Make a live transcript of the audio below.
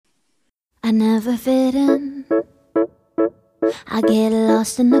I never fit in. I get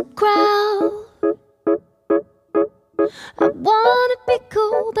lost in the crowd. I wanna be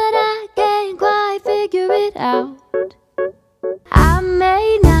cool, but I can't quite figure it out. I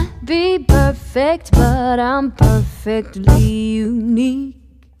may not be perfect, but I'm perfectly unique.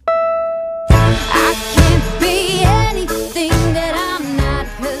 I can't be anything that I'm not,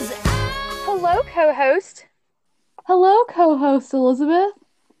 'cause Hello, co-host. Hello, co-host Elizabeth.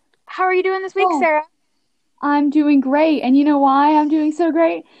 How are you doing this week, Oh. Sarah? I'm doing great, and you know why I'm doing so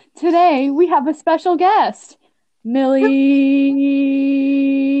great? Today we have a special guest, Millie.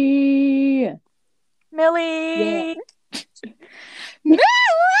 Millie. Yeah. Millie!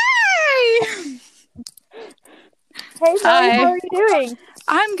 Hey, Millie, Hi. how are you doing?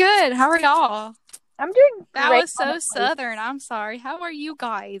 I'm good. How are y'all? I'm doing great. That was so honestly. Southern. I'm sorry. How are you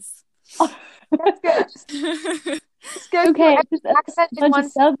guys? That's good. Just go Okay, through just every accent in bunch one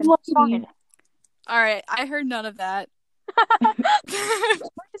of Southern sentence. It's ladies. fine. All right. I heard none of that. We're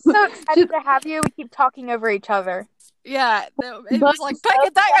just so excited to have you. We keep talking over each other. Yeah. It Bunch was like,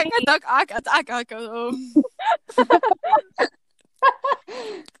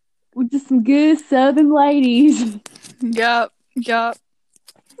 With just some good Southern ladies. Yup.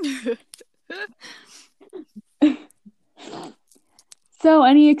 So,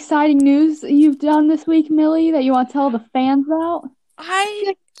 any exciting news you've done this week, Millie, that you want to tell the fans about? We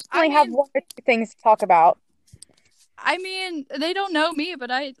I only have mean, one or two things to talk about. they don't know me,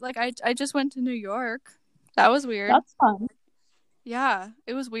 but I just went to New York. That was weird. That's fun. Yeah,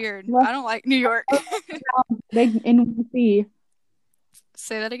 it was weird. Well- I don't like New York. Big NYC.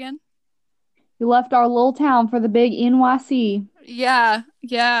 Say that again. You left our little town for the big NYC. Yeah.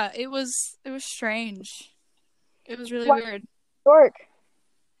 It was strange. It was really What? weird. York,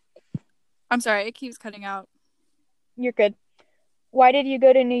 I'm sorry, it keeps cutting out. you're good. Why did you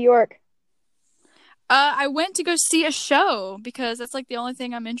go to New York? I went to go see a show because that's like the only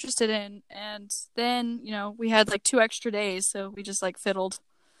thing I'm interested in, and then we had like 2 extra days, so we just like fiddled.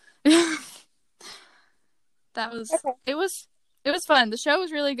 That was Okay. it was fun. The show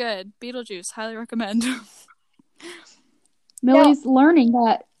was really good. Beetlejuice, highly recommend. Millie's learning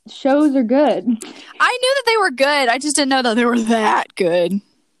that shows are good. I knew that they were good. I just didn't know that they were that good.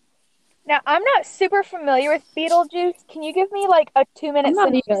 Now, I'm not super familiar with Beetlejuice. Can you give me like a 2-minute I'm not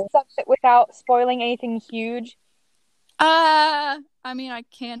synopsis of it without spoiling anything huge? I mean, I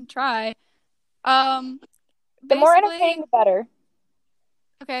can try. The more Basically- entertaining, the better.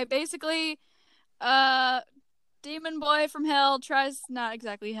 Okay, basically, demon boy from hell not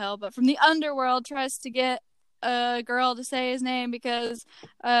exactly hell, but from the underworld tries to get a girl to say his name because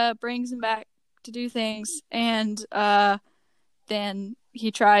brings him back to do things, and then he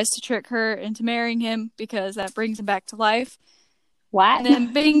tries to trick her into marrying him because that brings him back to life. What? And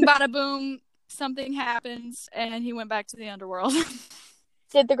then bing bada boom, something happens and he went back to the underworld.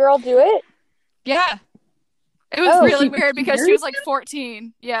 Did the girl do it? Yeah. It was Oh, really she weird because she married was like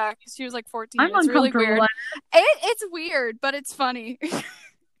 14. Yeah, she was like 14. I'm It's really uncomfortable. weird. It's weird, but it's funny.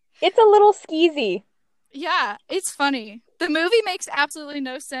 It's a little skeezy. Yeah, it's funny. The movie makes absolutely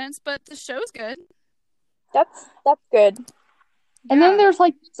no sense, but the show's good. That's good. And then there's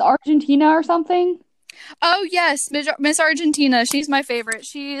like Argentina or something. Oh yes, Miss Argentina. She's my favorite.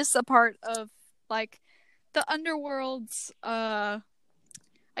 She's a part of like the underworld's. I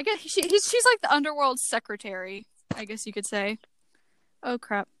guess she's like the underworld's secretary. I guess you could say. Oh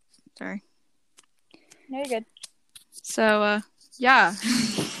crap! Sorry. No, you're good. So yeah.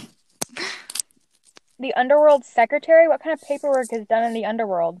 The underworld secretary? What kind of paperwork is done in the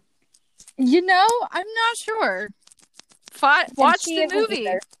underworld? I'm not sure. Watch she the isn't movie.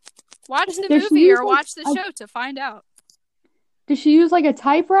 either. Watch the Does she movie use, or like, watch the show to find out. Does she use like a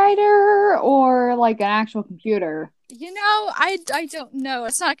typewriter or like an actual computer? I don't know.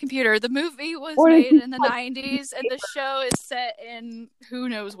 It's not a computer. The movie was Or made is in the it, like, 90s, and the show is set in who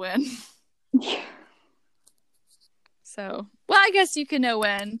knows when. So, well, I guess you can know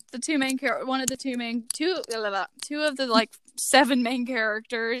when. Two of the like 7 main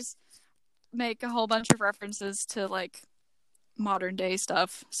characters make a whole bunch of references to like modern day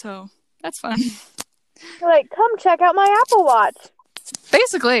stuff. So that's fun. You're like, come check out my Apple Watch.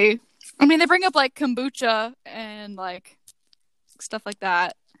 Basically, I mean, they bring up like kombucha and like stuff like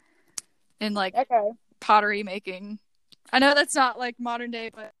that, and like Okay. pottery making. I know that's not like modern day,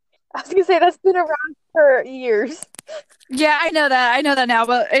 but I was gonna say that's been around for years. yeah, I know that now.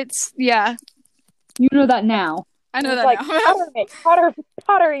 But it's You know that now. I know It's that like now.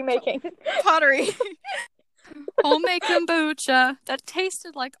 pottery making. Pottery. Homemade kombucha that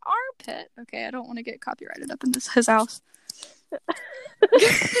tasted like armpit. Okay, I don't want to get copyrighted up in his house.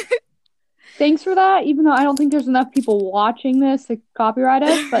 Thanks for that, even though I don't think there's enough people watching this to copyright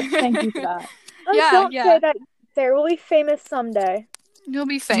us, but thank you for that. Don't say that, Sarah. We'll be famous someday. You'll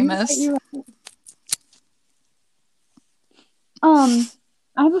be famous. You're right. I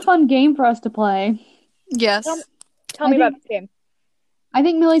have a fun game for us to play. Yes. Tell me about this game. I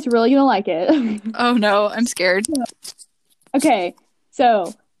think Millie's really gonna like it. Oh no, I'm scared. Okay,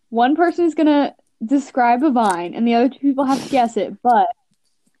 so one person is gonna describe a vine, and the other two people have to guess it, but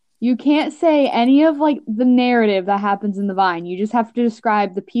you can't say any of like the narrative that happens in the vine. You just have to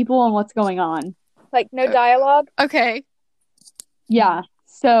describe the people and what's going on. Like no dialogue? Okay. Yeah.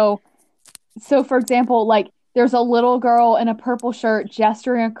 So for example, like there's a little girl in a purple shirt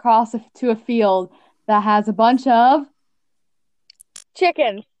gesturing across to a field that has a bunch of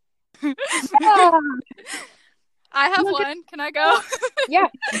chickens. Ah! I have one. Can I go? Yeah.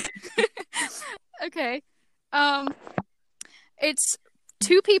 Okay. It's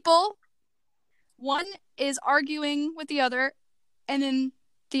two people. One is arguing with the other, and then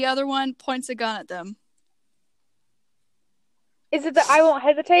the other one points a gun at them. Is it the I Won't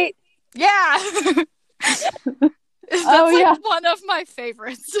Hesitate? Yeah. That's one of my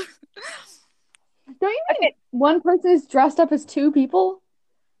favorites. Don't you think one person is dressed up as two people?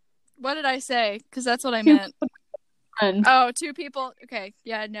 What did I say? Because that's what I meant. Oh, two people. Okay.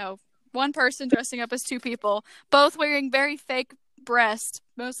 Yeah, no. One person dressing up as two people, both wearing very fake breast,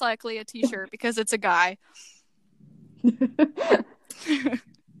 most likely a t-shirt because it's a guy.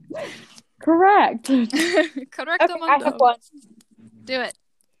 Correct. Correct. Okay, I have one. Do it.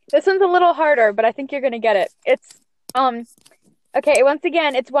 This one's a little harder, but I think you're gonna get it. It's okay, once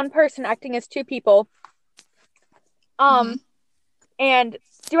again, it's one person acting as two people. And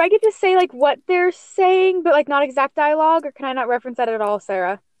do I get to say like what they're saying, but like not exact dialogue, or can I not reference that at all,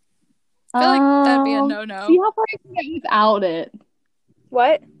 Sarah? I feel like that'd be a no-no. See how far you can get without it.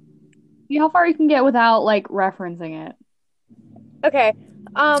 What? See how far you can get without like referencing it. Okay.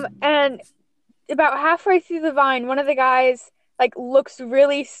 And about halfway through the vine, one of the guys like looks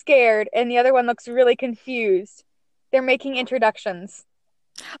really scared and the other one looks really confused. They're making introductions.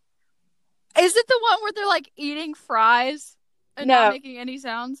 Is it the one where they're like eating fries and not making any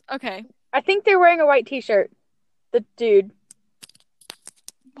sounds? Okay. I think they're wearing a white t-shirt. The dude.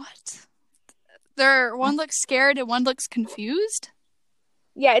 What? One looks scared and one looks confused?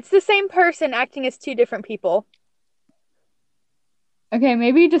 Yeah, it's the same person acting as two different people. Okay,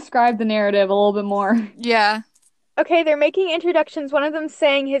 maybe describe the narrative a little bit more. Yeah. Okay, they're making introductions. One of them's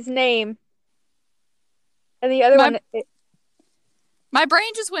saying his name. And the other one... My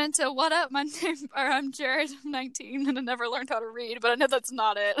brain just went to, what up, I'm Jared, I'm 19, and I never learned how to read, but I know that's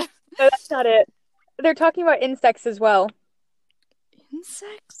not it. No, that's not it. They're talking about insects as well.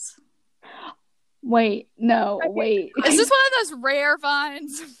 Insects? Wait, no, wait. Is this one of those rare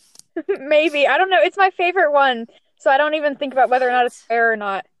vines? Maybe. I don't know. It's my favorite one, so I don't even think about whether or not it's rare or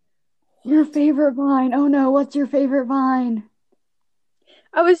not. Your favorite vine. Oh no, what's your favorite vine?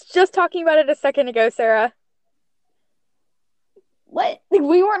 I was just talking about it a second ago, Sarah. What?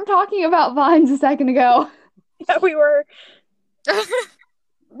 We weren't talking about vines a second ago. Yeah, we were.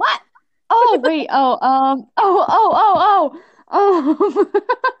 What? Oh, wait. You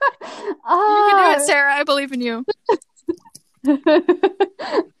can do it, Sarah. I believe in you.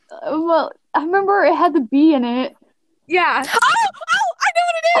 Well, I remember it had the B in it. Yeah. Oh, I know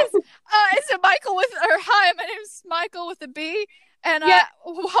what it is. Is it Michael hi, my name's Michael with a B. And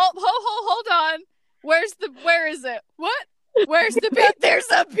hold on. Where is it? What? Where's the B? There's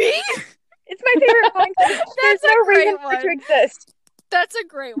a B? It's my favorite one. There's no reason for it to exist. That's a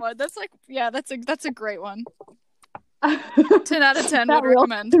great one. That's like, yeah, that's a great one. 10 out of 10 would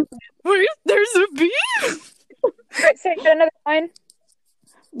recommend. Wait, there's a B? Right, say another line.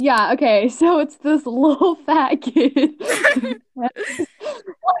 Yeah, okay, so it's this little fat kid. Like,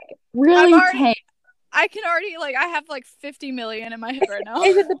 really tame. I can already, I have 50 million in my head right now.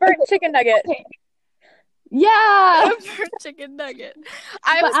 Is it the burnt chicken nugget? Yeah! The burnt chicken nugget.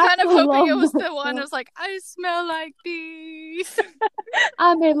 I was kind of hoping it was the one that was like, I smell like beef.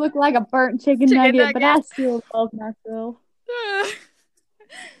 I may look like a burnt chicken nugget, but I still love myself.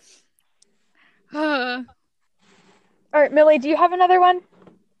 All right, Millie, do you have another one?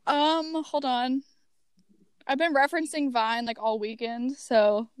 Hold on. I've been referencing Vine all weekend,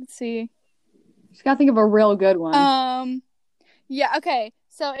 so let's see. Just gotta think of a real good one. Yeah, okay.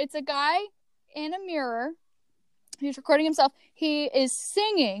 So it's a guy in a mirror. He's recording himself. He is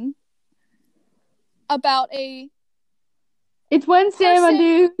singing about It's Wednesday, my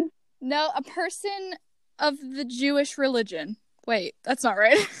dude. No, a person of the Jewish religion. Wait, that's not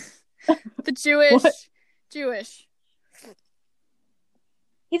right. The Jewish.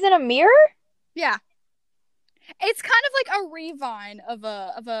 He's in a mirror? Yeah. It's kind of like a revine of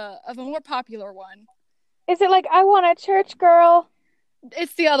a more popular one. Is it like I want a church girl?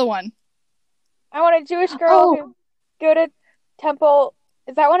 It's the other one. I want a Jewish girl who go to temple.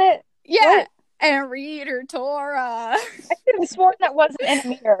 Is that one it? Yeah. What? And read her Torah. I could have sworn that wasn't in a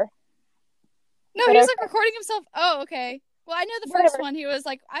mirror. No, But he was okay. like recording himself. Oh, okay. Well, I know the Whatever. first one. He was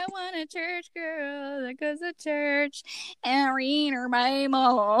like, I want a church girl that goes to church and read her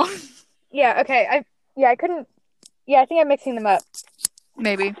Bible. Yeah, okay. I couldn't. Yeah, I think I'm mixing them up.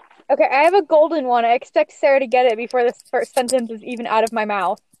 Maybe. Okay, I have a golden one. I expect Sarah to get it before this first sentence is even out of my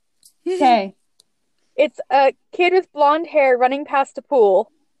mouth. Okay. It's a kid with blonde hair running past a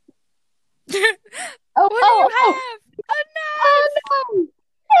pool. What do you have? A knife!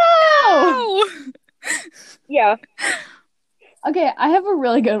 Oh, no! Yeah. Okay, I have a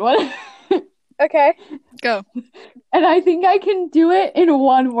really good one. Okay. Go. And I think I can do it in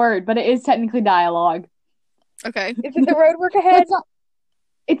one word, but it is technically dialogue. Okay. Is it the road work ahead?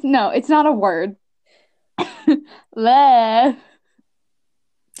 It's not a word. Le.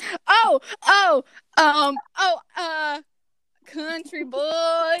 Country boy,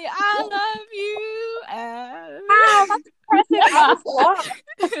 I love you. Wow, that's impressive. I was lost.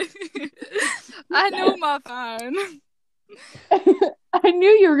 I know my phone. I knew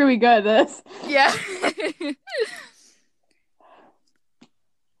you were gonna be good at this. Yeah.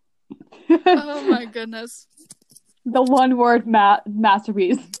 Oh my goodness. The one word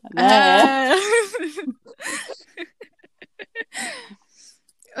masterpiece. Oh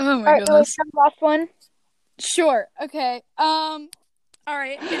my All right, goodness. so last one. Sure. Okay. All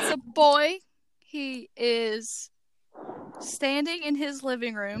right. It's a boy. He is standing in his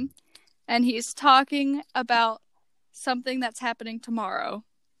living room, and he's talking about something that's happening tomorrow.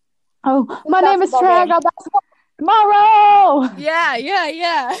 Oh, my name is Trey. I got basketball tomorrow.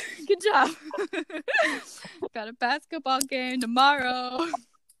 Yeah. Good job. Got a basketball game tomorrow.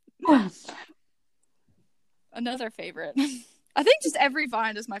 Another favorite. I think just every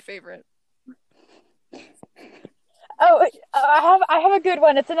Vine is my favorite. Oh, I have a good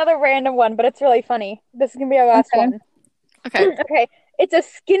one. It's another random one, but it's really funny. This is gonna be our last one. Okay. Okay. It's a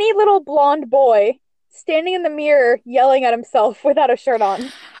skinny little blonde boy standing in the mirror yelling at himself without a shirt on.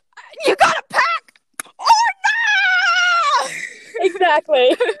 You gotta pack or not!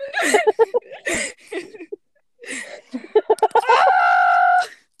 Exactly.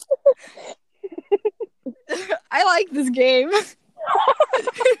 I like this game.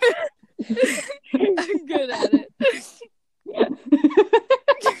 I'm good at it.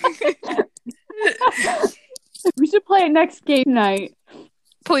 We should play it next game night.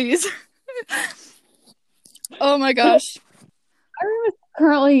 Please. Oh my gosh. Our room is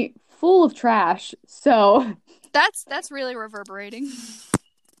currently full of trash, so That's really reverberating.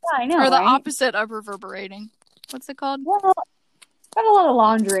 yeah, I know. Or the right? opposite of reverberating. What's it called? Well, got a lot of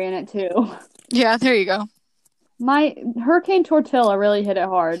laundry in it too. Yeah, there you go. My Hurricane Tortilla really hit it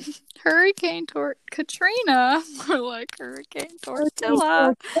hard. Hurricane Katrina. More like Hurricane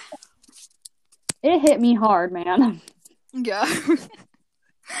Tortilla. It hit me hard, man. Yeah.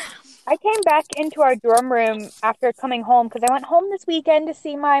 I came back into our dorm room after coming home because I went home this weekend to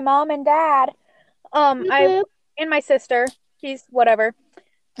see my mom and dad. I and my sister. She's whatever.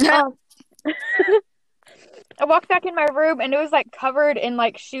 I walked back in my room and it was like covered in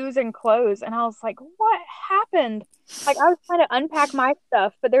like shoes and clothes, and I was like, "What happened?" Like I was trying to unpack my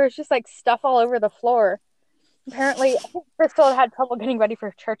stuff, but there was just like stuff all over the floor. Apparently, I think Crystal had trouble getting ready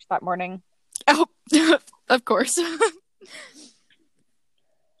for church that morning. Oh, of course.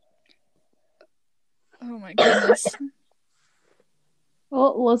 Oh my goodness.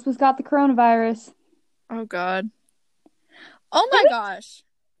 Well, Elizabeth's got the coronavirus. Oh god. Oh my gosh.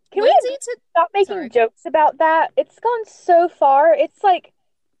 Can Lindsay we stop making jokes about that? It's gone so far. It's like,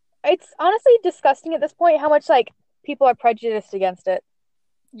 it's honestly disgusting at this point how much like people are prejudiced against it.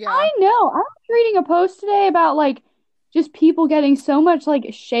 Yeah. I know. I was reading a post today about like just people getting so much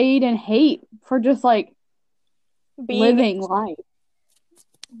like shade and hate for just like living life.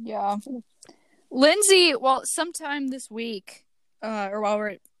 Yeah. Lindsay, well, sometime this week, or while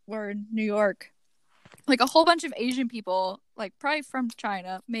we're in New York, like a whole bunch of Asian people, like probably from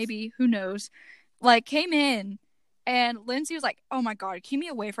China, maybe, who knows, like came in, and Lindsay was like, "Oh my god, keep me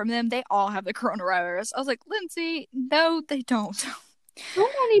away from them. They all have the coronavirus." I was like, "Lindsay, no, they don't." So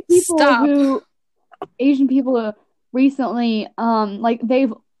many people Asian people recently, like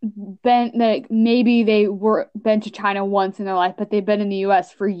they've been like maybe they been to China once in their life, but they've been in the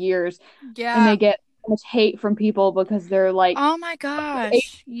US for years. Yeah. And they get so much hate from people because they're like, "Oh my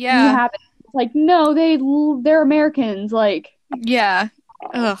gosh." Yeah. You haven't. Like, no, they're Americans, like. Yeah.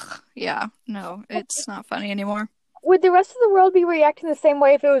 Ugh, yeah, no, it's not funny anymore. Would the rest of the world be reacting the same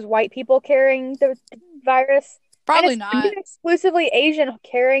way if it was white people carrying the virus? And Probably it's not not. even exclusively Asian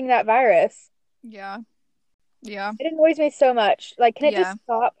carrying that virus. Yeah, yeah, It annoys me so much. Like, can it yeah. just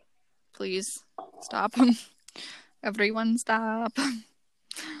stop? Please stop. Everyone stop.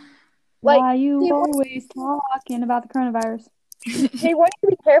 Like, Why you they want, always talking about the coronavirus? they want you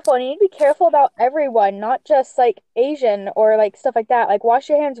to be careful, and you need to be careful about everyone, not just like Asian or like stuff like that. Like, wash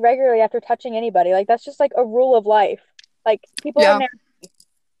your hands regularly after touching anybody. Like, that's just like a rule of life. Like, people are Yeah. nasty.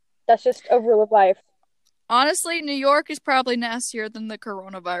 That's just a rule of life. Honestly, New York is probably nastier than the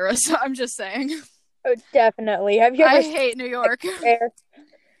coronavirus. I'm just saying. Oh, definitely. Have you I ever hate New York. air?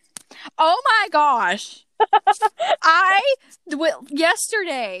 Oh my gosh.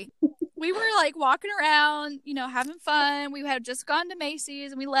 Yesterday, we were like walking around, having fun. We had just gone to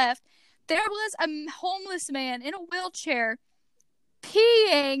Macy's and we left. There was a homeless man in a wheelchair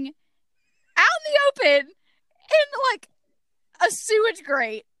peeing out in the open in like a sewage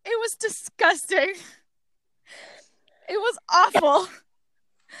grate. It was disgusting. It was awful.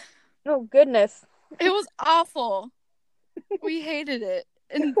 Oh, goodness. It was awful. We hated it.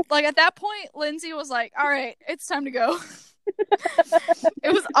 And like at that point, Lindsay was like, all right, it's time to go.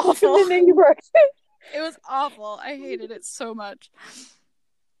 It was awful. In New York. It was awful. I hated it so much.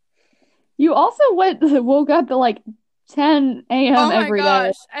 You also woke up at like 10 a.m. Oh my every day.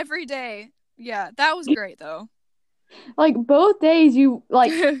 gosh, every day. Yeah, that was great though. Like both days, 3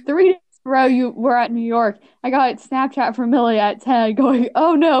 days in a row you were at New York. I got a Snapchat from Millie at 10 going,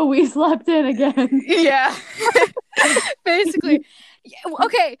 oh no, we slept in again. Yeah. Basically.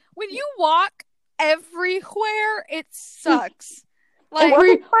 Okay, when you walk everywhere, it sucks. Like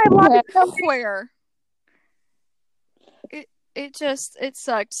everywhere. It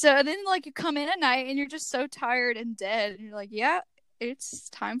sucked. So then like you come in at night and you're just so tired and dead and you're like, yeah, it's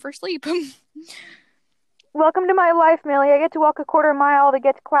time for sleep. Welcome to my life, Millie. I get to walk a quarter mile to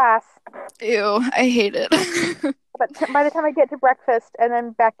get to class. Ew, I hate it. But by the time I get to breakfast and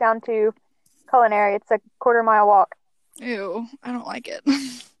then back down to culinary, it's a quarter mile walk. Ew, I don't like it.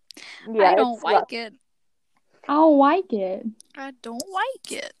 Yeah, I don't like it. I don't like it. I don't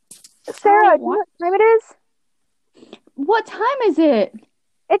like it. Sarah, do you know what time it is? What time is it?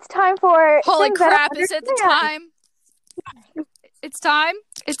 It's time for Holy things I don't crap, is it the understand. time? It's time?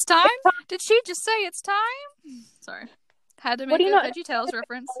 It's time? Did she just say it's time? Sorry. Had to What make do you a know? VeggieTales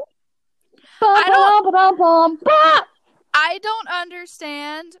reference. Ba-ba-ba-ba-bum. I don't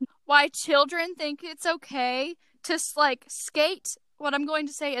understand why children think it's okay to like skate. What I'm going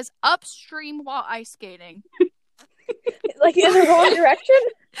to say is upstream while ice skating. Like in the wrong direction?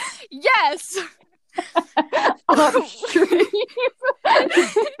 Yes. Upstream.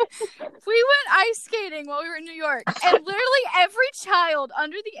 We went ice skating while we were in New York, and literally every child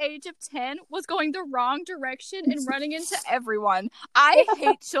under the age of 10 was going the wrong direction and running into everyone. I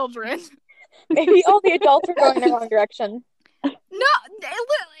hate children. Maybe all the adults are going the wrong direction. No,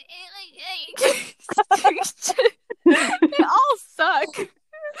 they all suck.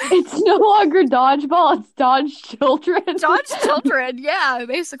 It's no longer dodgeball, it's dodge children. Dodge children, yeah,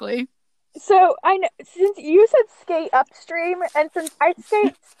 basically. So I know since you said skate upstream, and since ice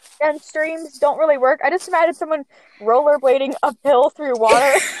skates and streams don't really work, I just imagine someone rollerblading uphill through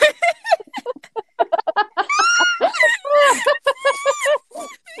water.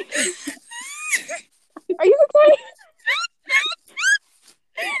 Are you okay?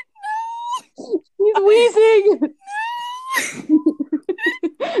 He's wheezing.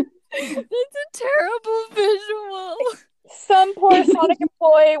 It's a terrible visual. Some poor Sonic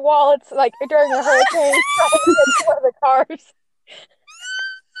employee while it's like during a hurricane trying to get to one of the cars.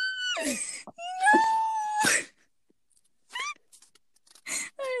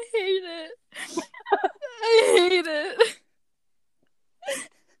 I hate it. I hate it.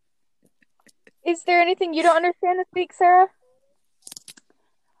 Is there anything you don't understand this week, Sarah?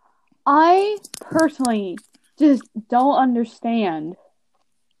 I personally just don't understand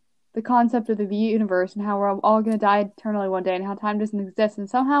the concept of the universe and how we're all going to die eternally one day and how time doesn't exist. And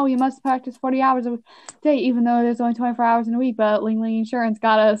somehow we must practice 40 hours a day, even though there's only 24 hours in a week. But Ling Ling Insurance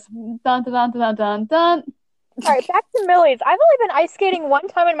got us. Dun, dun, dun, dun, dun, dun. All right, back to Millie's. I've only been ice skating one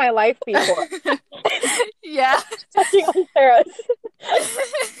time in my life before. Yeah. Touching on Sarah's.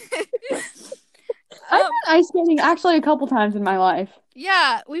 I've been ice skating actually a couple times in my life.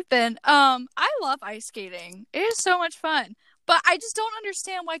 Yeah, we've been. I love ice skating. It is so much fun. But I just don't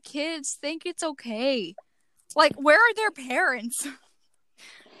understand why kids think it's okay. Like, where are their parents?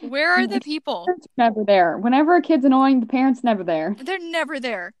 Where are the people? Parents are never there. Whenever a kid's annoying, the parents never there. They're never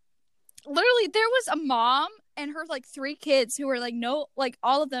there. Literally, there was a mom and her like 3 kids who were like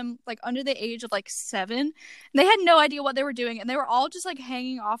all of them like under the age of like 7. And they had no idea what they were doing, and they were all just like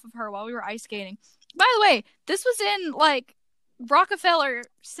hanging off of her while we were ice skating. By the way, this was in like Rockefeller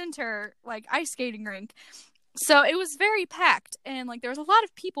Center like ice skating rink. So it was very packed, and like there was a lot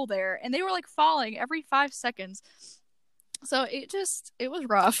of people there, and they were like falling every 5 seconds. So it was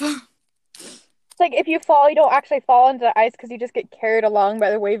rough. It's like if you fall, you don't actually fall into the ice because you just get carried along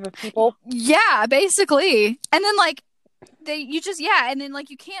by the wave of people. Yeah, basically. And then like and then like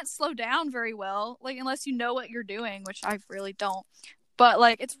you can't slow down very well, like unless you know what you're doing, which I really don't. But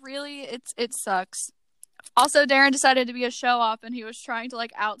like it sucks. Also, Darren decided to be a show off, and he was trying to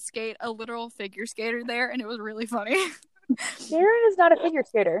like outskate a literal figure skater there, and it was really funny. Darren is not a figure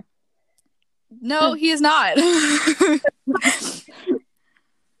skater. No, he is not. It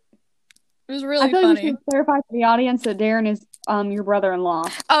was really I feel funny. like you should clarify for the audience that Darren is your brother-in-law.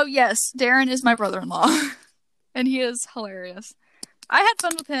 Oh yes, Darren is my brother-in-law, and he is hilarious. I had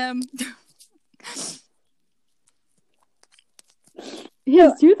fun with him.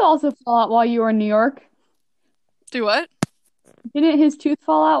 His tooth also fell out while you were in New York. Do what? Didn't his tooth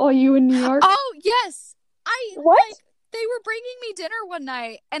fall out while you were in New York? Oh yes, What? Like, they were bringing me dinner one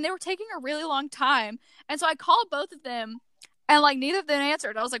night, and they were taking a really long time, and so I called both of them, and like neither of them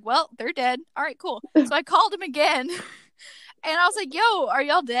answered. I was like, well, they're dead. All right, cool. So I called him again, and I was like, yo, are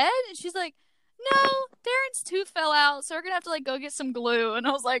y'all dead? And she's like, no, Darren's tooth fell out, so we're gonna have to like go get some glue. And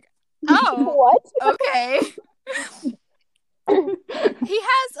I was like, oh, What? okay. He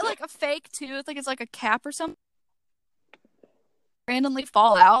has like a fake tooth, like it's like a cap or something, randomly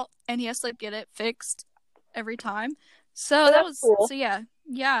fall out, and he has to like get it fixed every time. So that was cool. So yeah,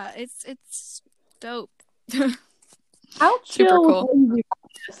 it's dope. How Super chill cool. was Lindsay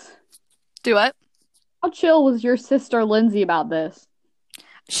about this? Do what? How chill was your sister Lindsay about this?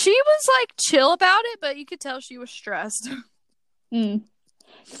 She was like chill about it, but you could tell she was stressed. Mm.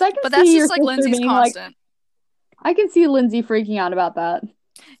 'Cause I can But see that's your just like sister Lindsay's being like, constant. I can see Lindsay freaking out about that.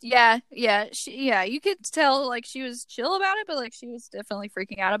 Yeah, you could tell like she was chill about it, but like she was definitely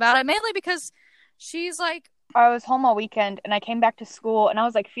freaking out about it, mainly because she's like, I was home all weekend, and I came back to school, and I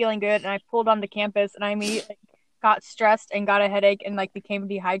was like feeling good, and I pulled onto campus, and I immediately got stressed and got a headache and like became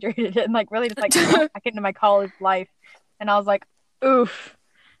dehydrated and like really just like got back into my college life. And I was like, oof.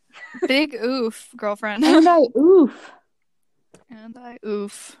 big oof, girlfriend. And I oof.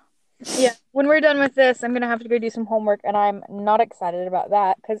 Yeah, when we're done with this, I'm gonna have to go do some homework, and I'm not excited about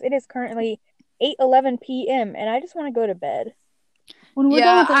that because it is currently 8:11 p.m. and I just want to go to bed. When we're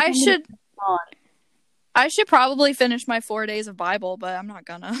Yeah, done with this, I should probably finish my 4 days of Bible, but I'm not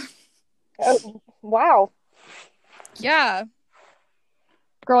gonna. Oh, wow. Yeah,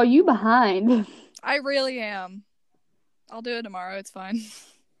 girl, you behind. I really am. I'll do it tomorrow. It's fine.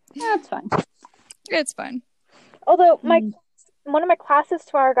 That's fine. It's fine. Although one of my classes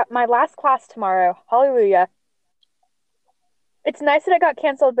tomorrow got my last class tomorrow. Hallelujah. It's nice that it got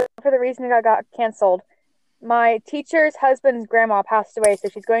canceled, but for the reason it got canceled. My teacher's husband's grandma passed away, so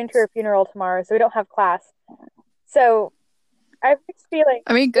she's going to her funeral tomorrow, so we don't have class. So I have this feeling.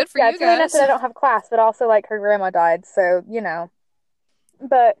 I mean, good for you It's really nice guys. that I don't have class, but also like her grandma died, so you know.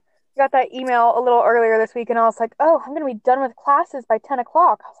 But I got that email a little earlier this week, and I was like, oh, I'm gonna be done with classes by 10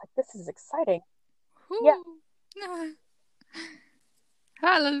 o'clock. I was like, this is exciting. Yeah.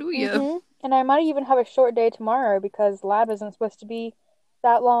 Hallelujah. Mm-hmm. And I might even have a short day tomorrow because lab isn't supposed to be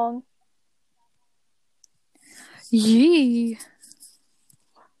that long. Yee.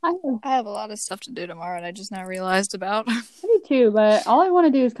 I have a lot of stuff to do tomorrow, and I just now realized about. do too, but all I want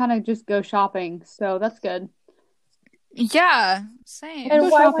to do is kind of just go shopping, so that's good. Yeah, same. And Go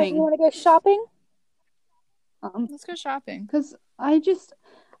why shopping. you want to go shopping? Let's go shopping. Because I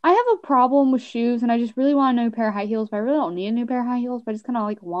have a problem with shoes, and I just really want a new pair of high heels, but I really don't need a new pair of high heels, but I just kind of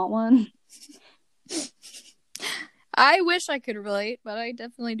like want one. I wish I could relate, but I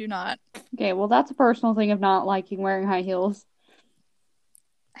definitely do not. Okay, well, that's a personal thing of not liking wearing high heels.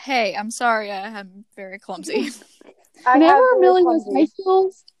 Hey, I'm sorry, I'm very clumsy. Whenever Millie wears high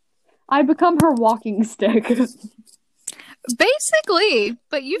heels, I become her walking stick. Basically,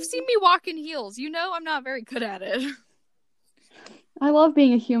 but you've seen me walk in heels. You know I'm not very good at it. I love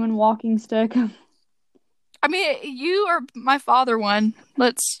being a human walking stick. I mean, you are my father one.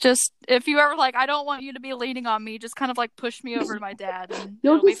 Let's just, if you ever like, I don't want you to be leaning on me, just kind of like push me over to my dad and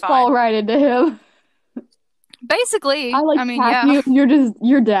You'll it'll be just fall fine. right into him. Basically, I mean, tap yeah. you,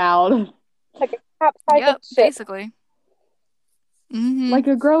 you're down. Like a capsizing Yep, ship. basically. Mm-hmm. Like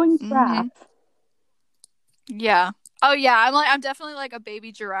a growing giraffe. Yeah. Oh yeah, I'm definitely like a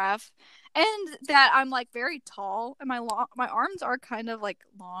baby giraffe. And that I'm like very tall and my arms are kind of like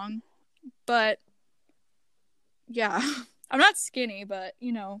long, but Yeah. I'm not skinny, but,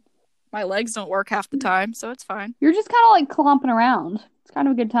 my legs don't work half the time, so it's fine. You're just kind of like clomping around. It's kind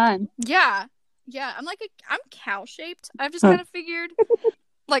of a good time. Yeah. Yeah, I'm cow-shaped. I've just kind of figured,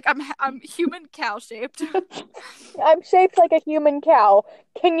 like, I'm human cow-shaped. I'm shaped like a human cow.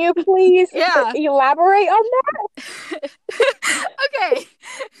 Can you please elaborate on that? Okay.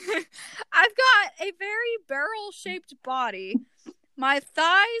 I've got a very barrel-shaped body. My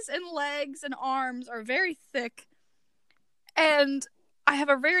thighs and legs and arms are very thick. And I have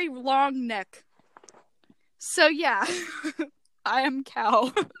a very long neck. So, yeah. I am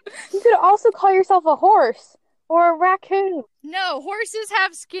cow. You could also call yourself a horse or a raccoon. No, horses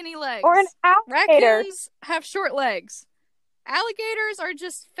have skinny legs. Or an alligator. Raccoons have short legs. Alligators are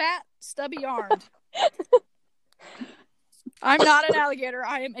just fat, stubby armed. I'm not an alligator.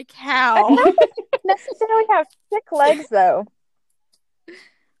 I am a cow. A cow doesn't necessarily have thick legs, though.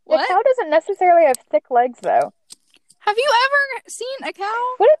 What? A cow doesn't necessarily have thick legs, though. Have you ever seen a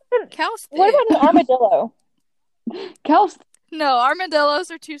cow? Cow's thick. What about an armadillo? Cows. No, armadillos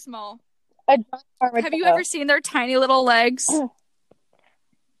are too small. A giant armadillo. Have you ever seen their tiny little legs?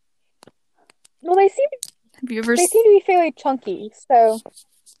 Well, they seem to be fairly chunky, so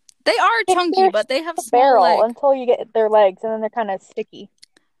they are chunky, but they have small barrel legs. until you get their legs, and then they're kind of sticky.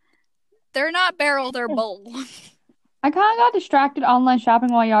 They're not barrel, they're bowl. I kind of got distracted online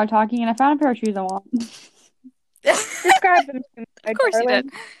shopping while y'all were talking, and I found a pair of shoes I want. Describe them to me, Of course you did.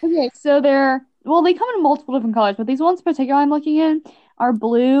 Okay, so they come in multiple different colors, but these ones in particular I'm looking in are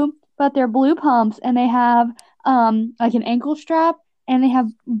blue, but they're blue pumps, and they have like an ankle strap, and they have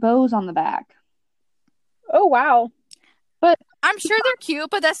bows on the back. Oh, wow. But I'm sure they're cute,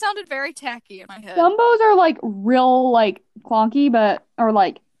 but that sounded very tacky in my head. some bows are like real like clunky,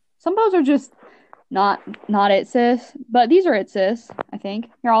 some bows are just not it, sis. But these are it, sis. I think.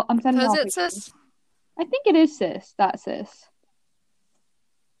 Here, I'm sending. Is it, sis? I think it is, sis. That sis.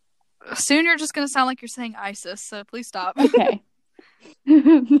 Soon you're just gonna sound like you're saying ISIS, so please stop. Okay.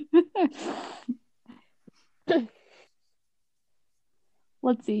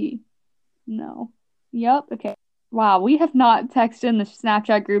 Let's see. No. Yep. Okay. Wow, we have not texted in the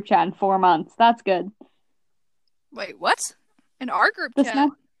Snapchat group chat in 4 months. That's good. Wait, what? In our group chat?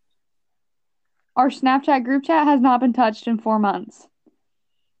 Our Snapchat group chat has not been touched in 4 months.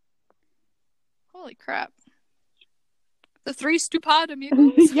 Holy crap. The 3 Tou-Pod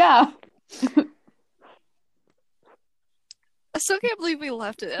amigos? Yeah. I still can't believe we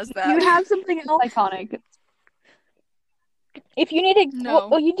left it as that. You have something else? Iconic. If you need No.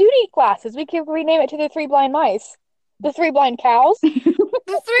 well, you do need glasses. We could rename it to the 3 blind mice. The 3 blind cows. The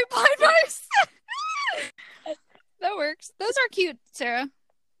 3 blind mice! That works. Those are cute, Sarah.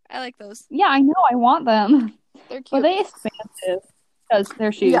 I like those. Yeah, I know. I want them. They're cute. Are they expansive? Because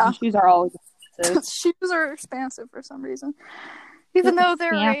they're shoes. Yeah. And shoes are always expensive. Shoes are expansive for some reason. Even though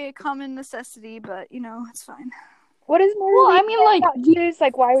they're a common necessity, but, it's fine. What is more? Well, I mean, like, shoes,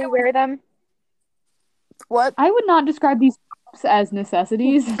 like why we wear them. What? I would not describe these as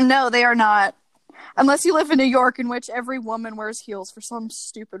necessities. No, they are not. Unless you live in New York, in which every woman wears heels for some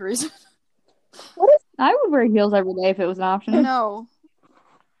stupid reason. I would wear heels every day if it was an option. No.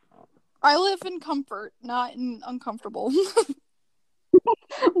 I live in comfort, not in uncomfortable.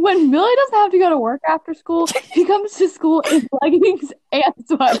 When Millie doesn't have to go to work after school, she comes to school in leggings and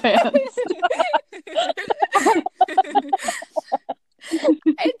sweatpants.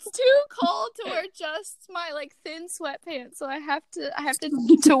 It's too cold to wear just my thin sweatpants, so I have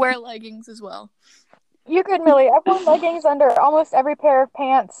to wear leggings as well. You're good, Millie. I've worn leggings under almost every pair of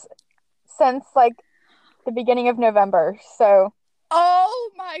pants since the beginning of November. So.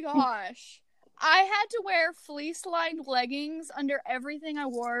 Oh my gosh. I had to wear fleece-lined leggings under everything I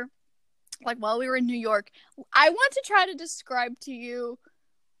wore, while we were in New York. I want to try to describe to you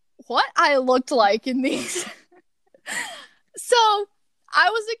what I looked like in these. So, I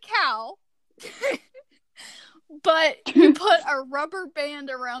was a cow, but you put a rubber band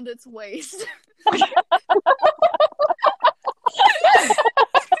around its waist.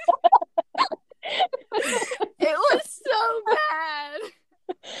 It was so bad.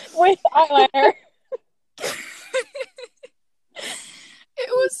 With eyeliner. It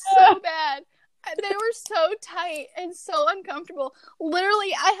was so bad. They were so tight and so uncomfortable.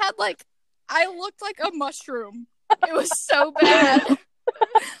 Literally, I looked like a mushroom. It was so bad.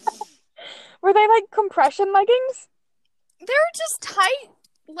 Were they compression leggings? They were just tight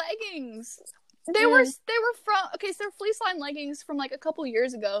leggings. They were so they're fleece-lined leggings from a couple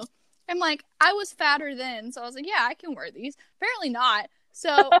years ago. And I was fatter then, so I was like, yeah, I can wear these. Apparently not.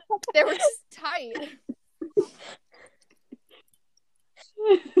 So they were just tight.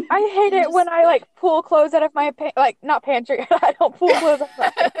 I hate it when I like pull clothes out of my not pantry. I don't pull clothes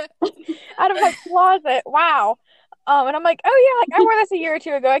out of my closet. Wow. And I'm like, oh yeah, like I wore this a year or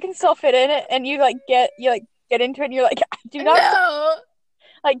two ago. I can still fit in it. And you get into it, and you're like, I do not. No.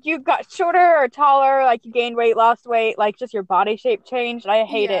 Like you got shorter or taller, like you gained weight, lost weight, like just your body shape changed. I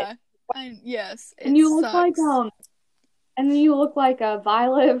hate it. Yes, And you look sucks. like and then you look like a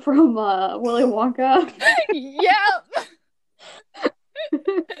Violet from Willy Wonka. Yep.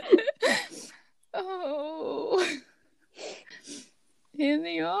 Oh, in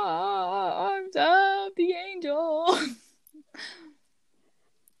the arms of the angel.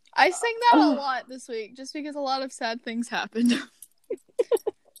 I sing that a lot this week, just because a lot of sad things happened.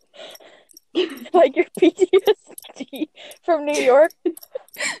 Like your PTSD from New York.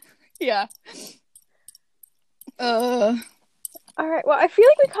 Yeah. All right. Well, I feel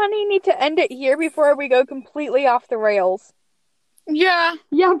like we kind of need to end it here before we go completely off the rails. Yeah.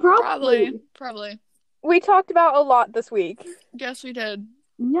 Yeah, probably. Probably. We talked about a lot this week. Yes, we did.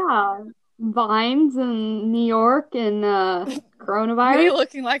 Yeah. Vines in New York and Me coronavirus.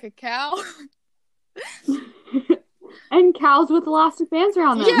 looking like a cow. And cows with elastic bands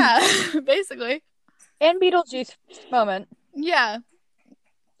around them. Yeah, basically. And Beetlejuice moment. Yeah.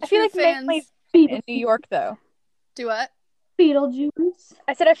 I feel like fans. mainly in New York, though. Do what? Beetlejuice.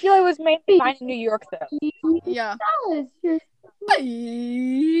 I said I feel it was mainly fine in New York, though. Yeah. Because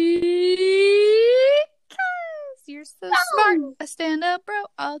you're so smart. A stand-up bro.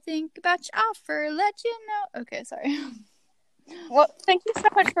 I'll think about you. I'll let you know. Okay, sorry. Well, thank you so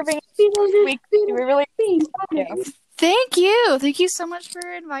much for being here this week. We really appreciate you. Thank you. Thank you so much for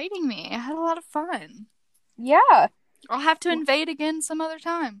inviting me. I had a lot of fun. Yeah, I'll have to invade again some other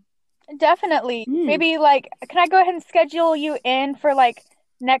time. definitely. Maybe, can I go ahead and schedule you in for,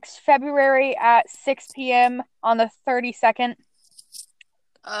 next February at 6 p.m. on the 32nd?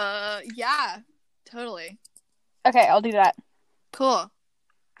 Yeah. Totally. Okay, I'll do that. Cool.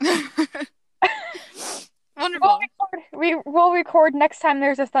 Wonderful. We will record next time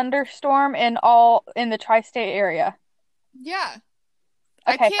there's a thunderstorm in the tri-state area. Yeah.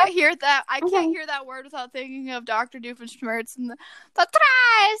 Okay. I can't hear that. I can't hear that word without thinking of Dr. Doofenshmirtz and the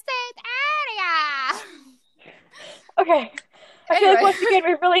tri-state area. Okay. I feel like once again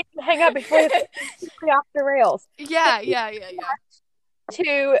we really need to hang up before we off the rails. Yeah.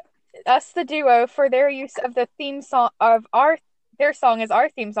 To us, the duo, for their use of the theme song of their song is our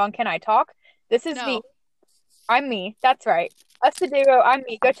theme song. Can I talk? This is I'm me. That's right. Us, the duo. I'm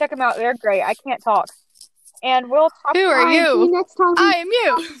me. Go check them out. They're great. I can't talk. And we'll talk. Who are you? See you next time. I am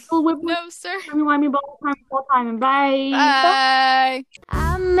you. No, sir. Bye. Bye. Bye.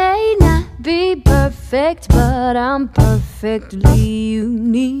 I may not be perfect, but I'm perfectly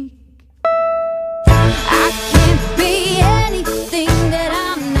unique. I can't be anything that